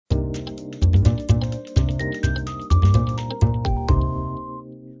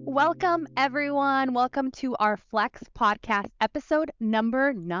Welcome, everyone. Welcome to our Flex podcast episode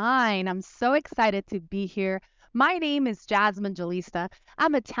number 9. I'm so excited to be here. My name is Jasmine Jalista.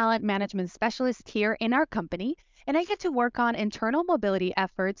 I'm a talent management specialist here in our company, and I get to work on internal mobility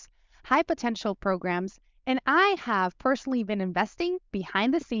efforts, high potential programs, and I have personally been investing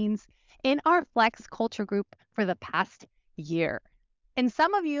behind the scenes in our Flex culture group for the past year. And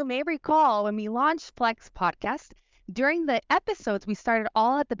some of you may recall when we launched Flex Podcast, during the episodes, we started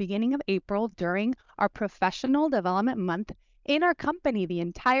all at the beginning of April during our professional development month in our company, the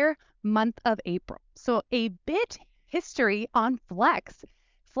entire month of April. So, a bit history on Flex.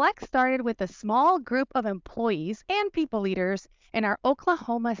 Flex started with a small group of employees and people leaders in our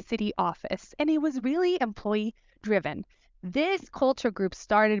Oklahoma City office, and it was really employee driven. This culture group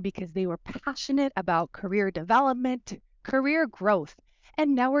started because they were passionate about career development, career growth,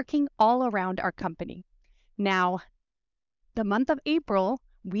 and networking all around our company. Now, the month of April,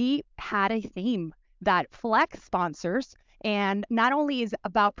 we had a theme that Flex sponsors. And not only is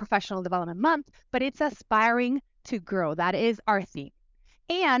about Professional Development Month, but it's aspiring to grow. That is our theme.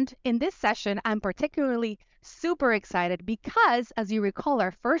 And in this session, I'm particularly super excited because, as you recall,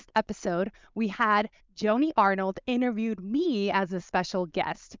 our first episode, we had Joni Arnold interviewed me as a special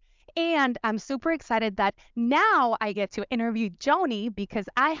guest. And I'm super excited that now I get to interview Joni because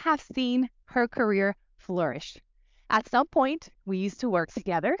I have seen her career flourish. At some point, we used to work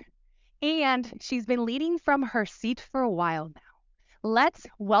together, and she's been leading from her seat for a while now. Let's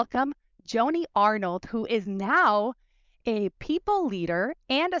welcome Joni Arnold, who is now a people leader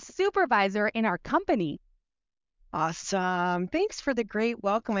and a supervisor in our company. Awesome. Thanks for the great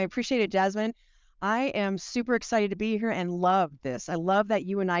welcome. I appreciate it, Jasmine. I am super excited to be here and love this. I love that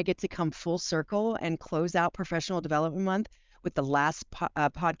you and I get to come full circle and close out Professional Development Month with the last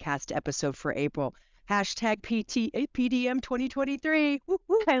podcast episode for April. Hashtag PDM 2023. Woo,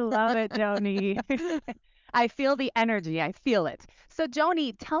 woo. I love it, Joni. I feel the energy. I feel it. So,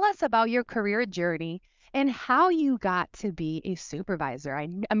 Joni, tell us about your career journey and how you got to be a supervisor.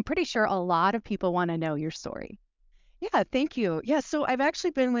 I'm pretty sure a lot of people want to know your story. Yeah, thank you. Yeah, so I've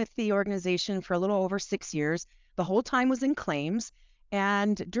actually been with the organization for a little over 6 years. The whole time was in claims.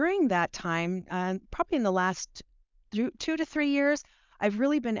 And during that time, probably in the last 2 to 3 years, I've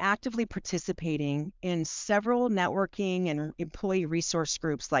really been actively participating in several networking and employee resource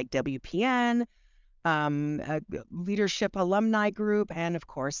groups like WPN, Leadership Alumni Group, and of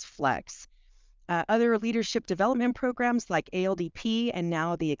course, Flex. Other leadership development programs like ALDP and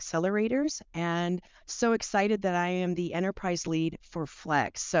now the accelerators. And so excited that I am the enterprise lead for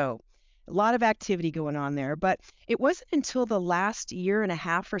Flex. So a lot of activity going on there. But it wasn't until the last year and a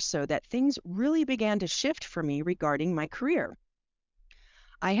half or so that things really began to shift for me regarding my career.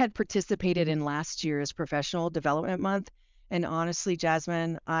 I had participated in last year's Professional Development Month. And honestly,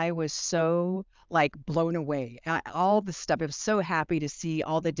 Jasmine, I was so like blown away. All the stuff, I was so happy to see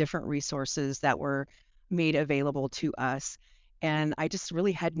all the different resources that were made available to us. And I just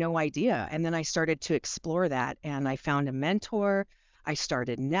really had no idea. And then I started to explore that and I found a mentor. I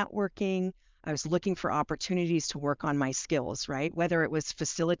started networking. I was looking for opportunities to work on my skills, right? Whether it was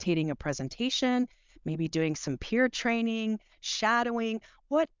facilitating a presentation, maybe doing some peer training, shadowing,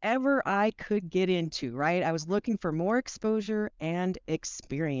 whatever I could get into, right? I was looking for more exposure and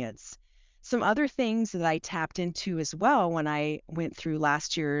experience. Some other things that I tapped into as well when I went through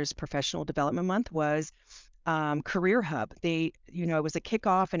last year's Professional Development Month was Career Hub. It was a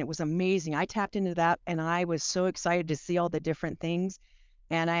kickoff and it was amazing. I tapped into that and I was so excited to see all the different things.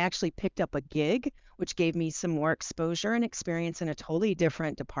 And I actually picked up a gig, which gave me some more exposure and experience in a totally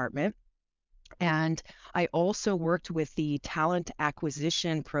different department. And I also worked with the talent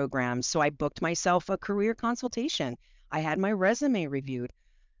acquisition program. So I booked myself a career consultation. I had my resume reviewed.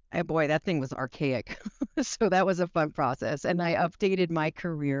 And boy, that thing was archaic. So that was a fun process. And I updated my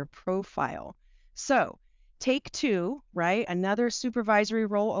career profile. So take two, right? Another supervisory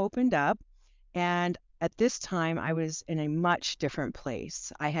role opened up. And at this time, I was in a much different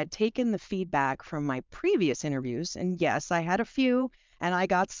place. I had taken the feedback from my previous interviews, and yes, I had a few, and I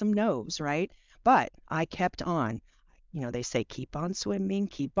got some no's, right? But I kept on. They say keep on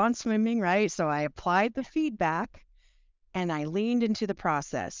swimming, right? So I applied the feedback and I leaned into the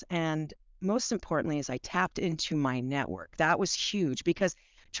process. And most importantly, is I tapped into my network. That was huge because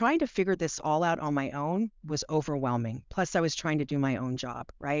trying to figure this all out on my own was overwhelming. Plus, I was trying to do my own job,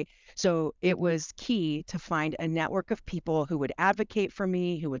 right? So it was key to find a network of people who would advocate for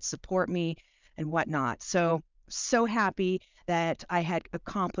me, who would support me, and whatnot. So happy that I had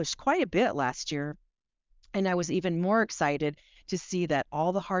accomplished quite a bit last year. And I was even more excited to see that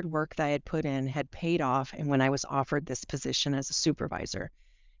all the hard work that I had put in had paid off. And when I was offered this position as a supervisor,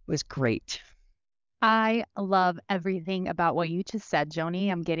 was great. I love everything about what you just said,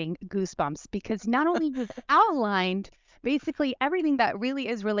 Joni. I'm getting goosebumps because not only you've outlined basically everything that really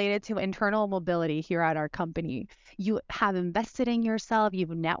is related to internal mobility here at our company. You have invested in yourself, you've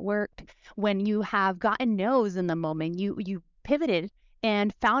networked. When you have gotten no's in the moment, you pivoted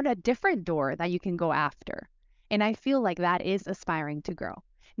and found a different door that you can go after. And I feel like that is aspiring to grow.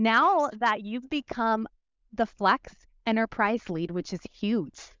 Now Yes. that you've become the Flex Enterprise lead, which is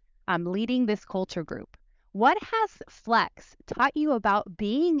huge, leading this culture group. What has Flex taught you about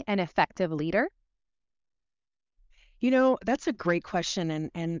being an effective leader? That's a great question.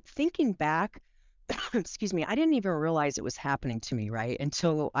 And thinking back, excuse me, I didn't even realize it was happening to me, right?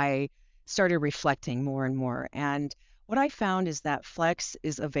 Until I started reflecting more and more. And what I found is that Flex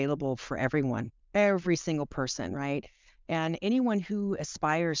is available for everyone, every single person, right? And anyone who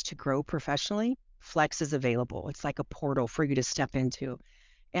aspires to grow professionally, Flex is available. It's like a portal for you to step into.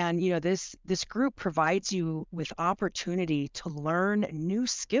 And this group provides you with opportunity to learn new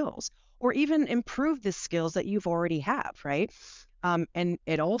skills or even improve the skills that you've already have, right? And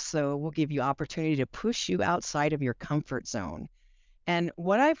it also will give you opportunity to push you outside of your comfort zone. And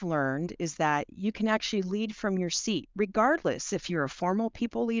what I've learned is that you can actually lead from your seat, regardless if you're a formal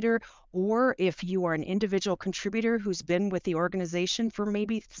people leader or if you are an individual contributor who's been with the organization for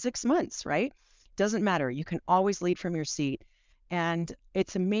maybe 6 months, right? Doesn't matter. You can always lead from your seat. And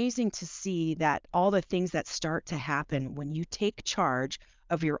it's amazing to see that all the things that start to happen when you take charge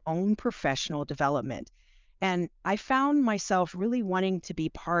of your own professional development. And I found myself really wanting to be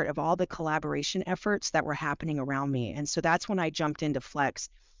part of all the collaboration efforts that were happening around me. And so that's when I jumped into Flex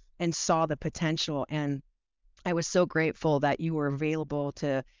and saw the potential. And I was so grateful that you were available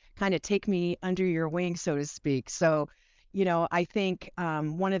to kind of take me under your wing, so to speak. So, I think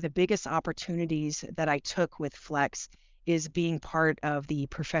one of the biggest opportunities that I took with Flex is being part of the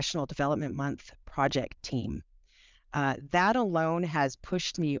Professional Development Month project team. That alone has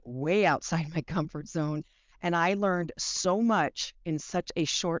pushed me way outside my comfort zone, and I learned so much in such a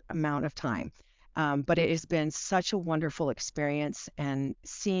short amount of time. But it has been such a wonderful experience, and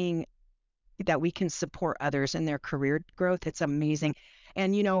seeing that we can support others in their career growth, it's amazing.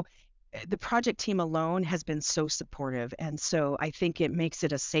 And the project team alone has been so supportive, and so I think it makes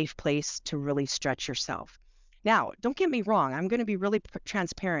it a safe place to really stretch yourself. Now, don't get me wrong, I'm going to be really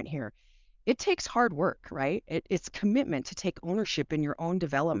transparent here. It takes hard work, right? It's commitment to take ownership in your own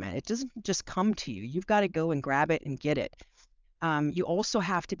development. It doesn't just come to you. You've got to go and grab it and get it. You also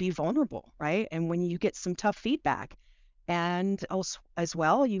have to be vulnerable, right? And when you get some tough feedback, and also, as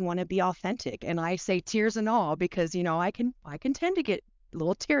well, you want to be authentic. And I say tears and all because I can tend to get a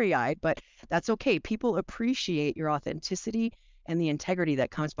little teary-eyed, but that's okay. People appreciate your authenticity and the integrity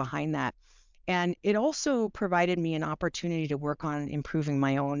that comes behind that. And it also provided me an opportunity to work on improving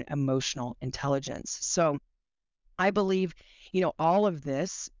my own emotional intelligence. So I believe, all of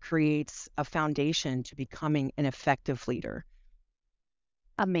this creates a foundation to becoming an effective leader.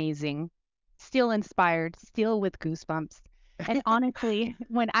 Amazing. Still inspired, still with goosebumps. And honestly,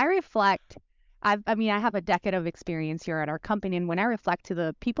 when I reflect, I have a decade of experience here at our company. And when I reflect to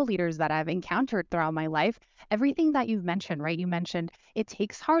the people leaders that I've encountered throughout my life, everything that you've mentioned, right? You mentioned it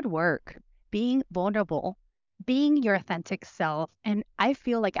takes hard work, being vulnerable, being your authentic self. And I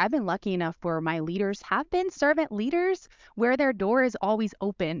feel like I've been lucky enough where my leaders have been servant leaders where their door is always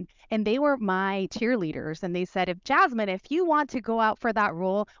open. And they were my cheerleaders. And they said, if Jasmine, if you want to go out for that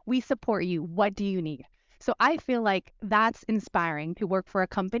role, we support you. What do you need? So I feel like that's inspiring to work for a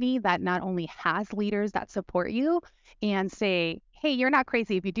company that not only has leaders that support you and say, hey, you're not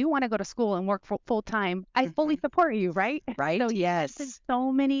crazy. If you do want to go to school and work full time, I fully Mhm. support you, right? Right? So you mentioned Yes.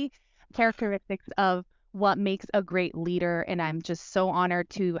 so many characteristics of what makes a great leader. And I'm just so honored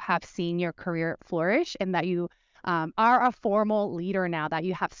to have seen your career flourish and that you are a formal leader now, that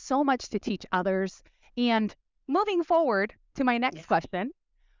you have so much to teach others. And moving forward to my Yeah. next question,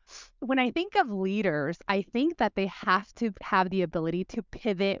 when I think of leaders, I think that they have to have the ability to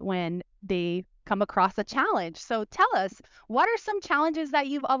pivot when they come across a challenge. So tell us, what are some challenges that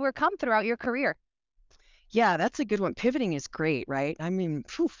you've overcome throughout your career? Yeah, that's a good one. Pivoting is great, right? I mean,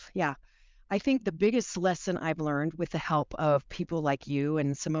 phew, yeah. I think the biggest lesson I've learned with the help of people like you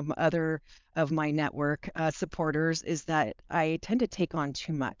and some of other of my network supporters is that I tend to take on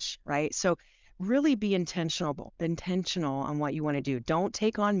too much, right? So really be intentional on what you want to do. Don't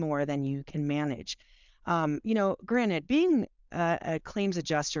take on more than you can manage. Granted, being a claims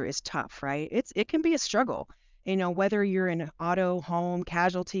adjuster is tough, right? It can be a struggle. Whether you're in auto, home,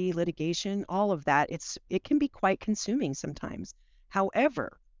 casualty, litigation, all of that, it can be quite consuming sometimes.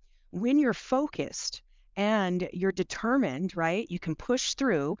 However, when you're focused and you're determined, right? You can push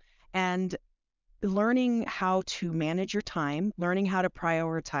through, and learning how to manage your time, learning how to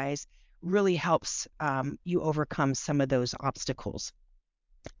prioritize really helps you overcome some of those obstacles.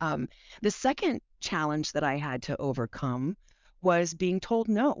 Um, the second challenge that I had to overcome was being told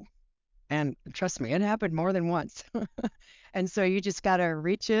no. And trust me, it happened more than once. And so you just got to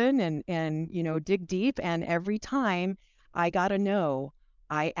reach in and dig deep. And every time I got a no,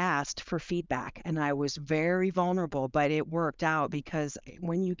 I asked for feedback, and I was very vulnerable, but it worked out because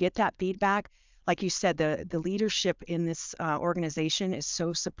when you get that feedback, like you said, the leadership in this organization is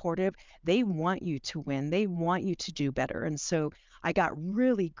so supportive. They want you to win. They want you to do better. And so I got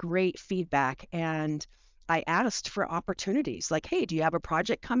really great feedback, and I asked for opportunities like, hey, do you have a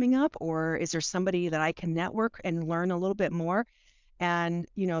project coming up? Or is there somebody that I can network and learn a little bit more? And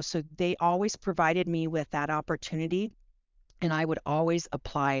so they always provided me with that opportunity. And I would always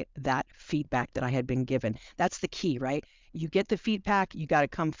apply that feedback that I had been given. That's the key, right? You get the feedback, you got to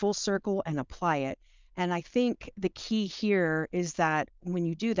come full circle and apply it. And I think the key here is that when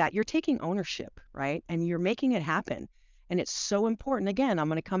you do that, you're taking ownership, right? And you're making it happen. And it's so important. Again, I'm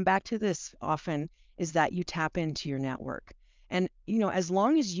going to come back to this often, is that you tap into your network. And as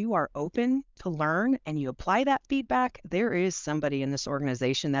long as you are open to learn and you apply that feedback, there is somebody in this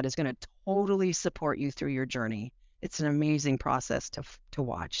organization that is going to totally support you through your journey. It's an amazing process to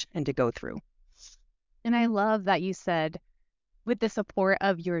watch and to go through. And I love that you said with the support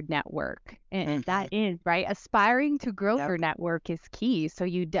of your network. And that Hmm. is right. Aspiring to grow Yep. your network is key. So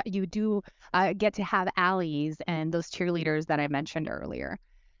you do get to have allies and those cheerleaders that I mentioned earlier.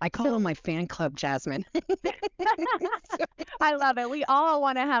 I call them So my fan club, Jasmine. I love it. We all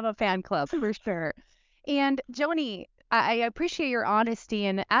want to have a fan club for sure. And Joni, I appreciate your honesty.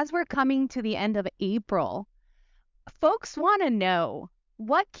 And as we're coming to the end of April, folks want to know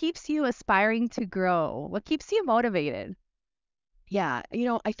what keeps you aspiring to grow? What keeps you motivated? Yeah,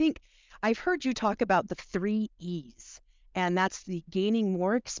 I think I've heard you talk about the three E's, and that's the gaining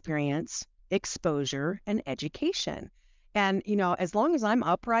more experience, exposure, and education. And as long as I'm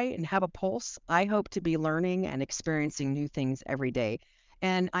upright and have a pulse, I hope to be learning and experiencing new things every day.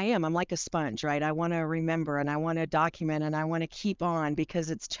 And I am. I'm like a sponge, right? I want to remember and I want to document and I want to keep on because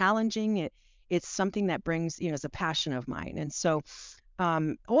it's challenging. It's something that brings, is a passion of mine. And so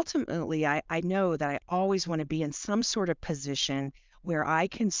ultimately, I know that I always want to be in some sort of position where I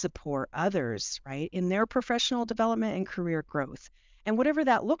can support others, right, in their professional development and career growth. And whatever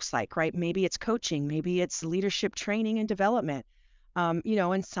that looks like, right? Maybe it's coaching, maybe it's leadership training and development.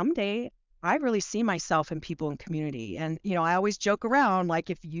 And someday I really see myself in people and community. And I always joke around like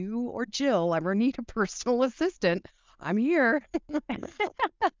if you or Jill ever need a personal assistant, I'm here.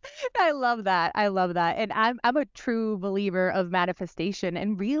 I love that. I love that. And I'm a true believer of manifestation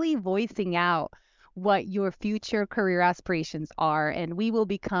and really voicing out what your future career aspirations are, and we will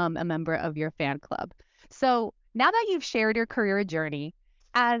become a member of your fan club. So now that you've shared your career journey,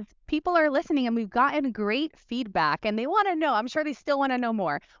 as people are listening and we've gotten great feedback and they want to know, I'm sure they still want to know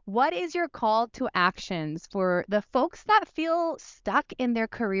more. What is your call to actions for the folks that feel stuck in their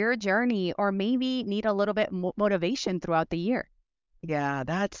career journey or maybe need a little bit motivation throughout the year? Yeah,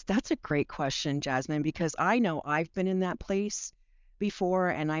 that's a great question, Jasmine, because I know I've been in that place before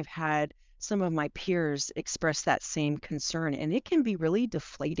and I've had some of my peers express that same concern and it can be really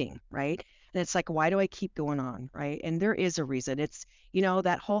deflating, right? And it's like, why do I keep going on, right? And there is a reason. It's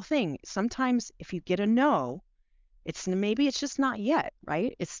that whole thing. Sometimes if you get a no, maybe it's just not yet,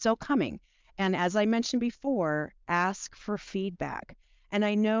 right? It's still coming. And as I mentioned before, ask for feedback. And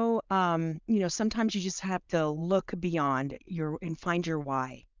I know, sometimes you just have to look beyond your and find your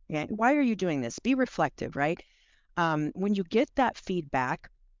why. Yeah. Why are you doing this? Be reflective, right? When you get that feedback,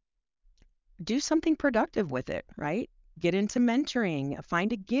 do something productive with it, right? Get into mentoring,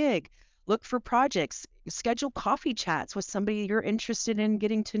 find a gig, look for projects, schedule coffee chats with somebody you're interested in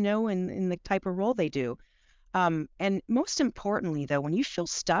getting to know in the type of role they do. And most importantly, though, when you feel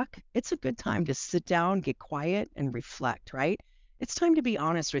stuck, it's a good time to sit down, get quiet, and reflect, right? It's time to be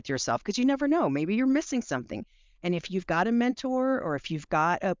honest with yourself because you never know. Maybe you're missing something. And if you've got a mentor or if you've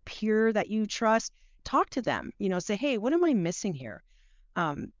got a peer that you trust, talk to them. Say, hey, what am I missing here?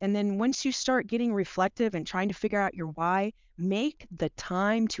 And then once you start getting reflective and trying to figure out your why, make the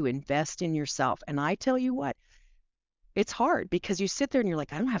time to invest in yourself. And I tell you what, it's hard because you sit there and you're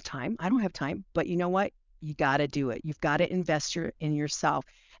like, I don't have time. I don't have time. But you know what? You got to do it. You've got to invest in yourself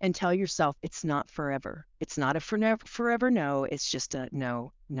and tell yourself it's not forever. It's not a forever no. It's just a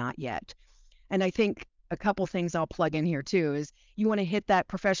no, not yet. And I think a couple things I'll plug in here too is you want to hit that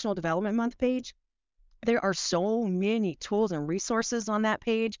professional development month page. There are so many tools and resources on that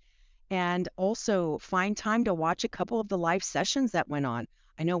page. and also find time to watch a couple of the live sessions that went on.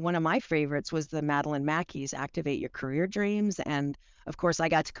 I know one of my favorites was the Madeline Mackey's Activate Your Career Dreams. And of course, I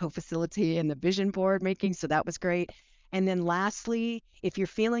got to co facilitate in the vision board making, so that was great. And then lastly, if you're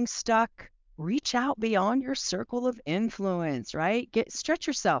feeling stuck, reach out beyond your circle of influence, right? Stretch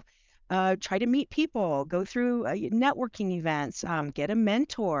yourself. Try to meet people, go through networking events, get a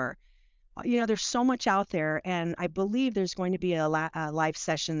mentor. There's so much out there, and I believe there's going to be a live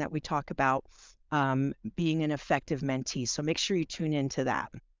session that we talk about being an effective mentee. So make sure you tune into that.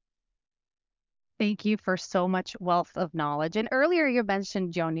 Thank you for so much wealth of knowledge. And earlier you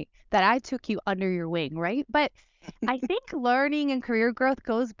mentioned, Joni, that I took you under your wing, right? But I think learning and career growth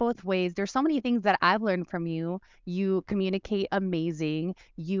goes both ways. There's so many things that I've learned from you. You communicate amazing.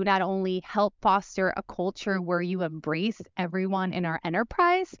 You not only help foster a culture where you embrace everyone in our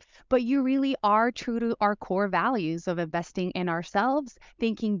enterprise, but you really are true to our core values of investing in ourselves,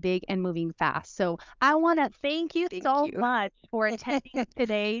 thinking big, and moving fast. So I want to thank you Thank so you. much for attending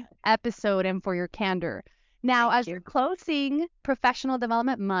today's episode and for your candor. Now, Thank as you. we're closing Professional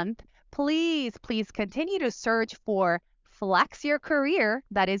Development Month, please continue to search for Flex Your Career,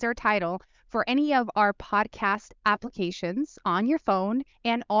 that is our title, for any of our podcast applications on your phone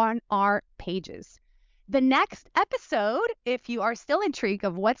and on our pages. The next episode, if you are still intrigued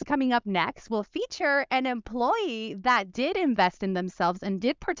of what's coming up next, will feature an employee that did invest in themselves and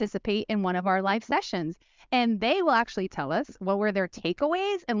did participate in one of our live sessions. And they will actually tell us what were their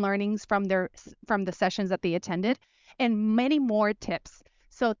takeaways and learnings from the sessions that they attended and many more tips.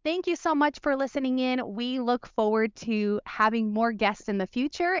 So thank you so much for listening in. We look forward to having more guests in the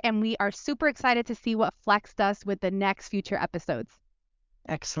future, and we are super excited to see what Flex does with the next future episodes.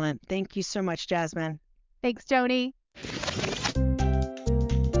 Excellent. Thank you so much, Jasmine. Thanks, Joni.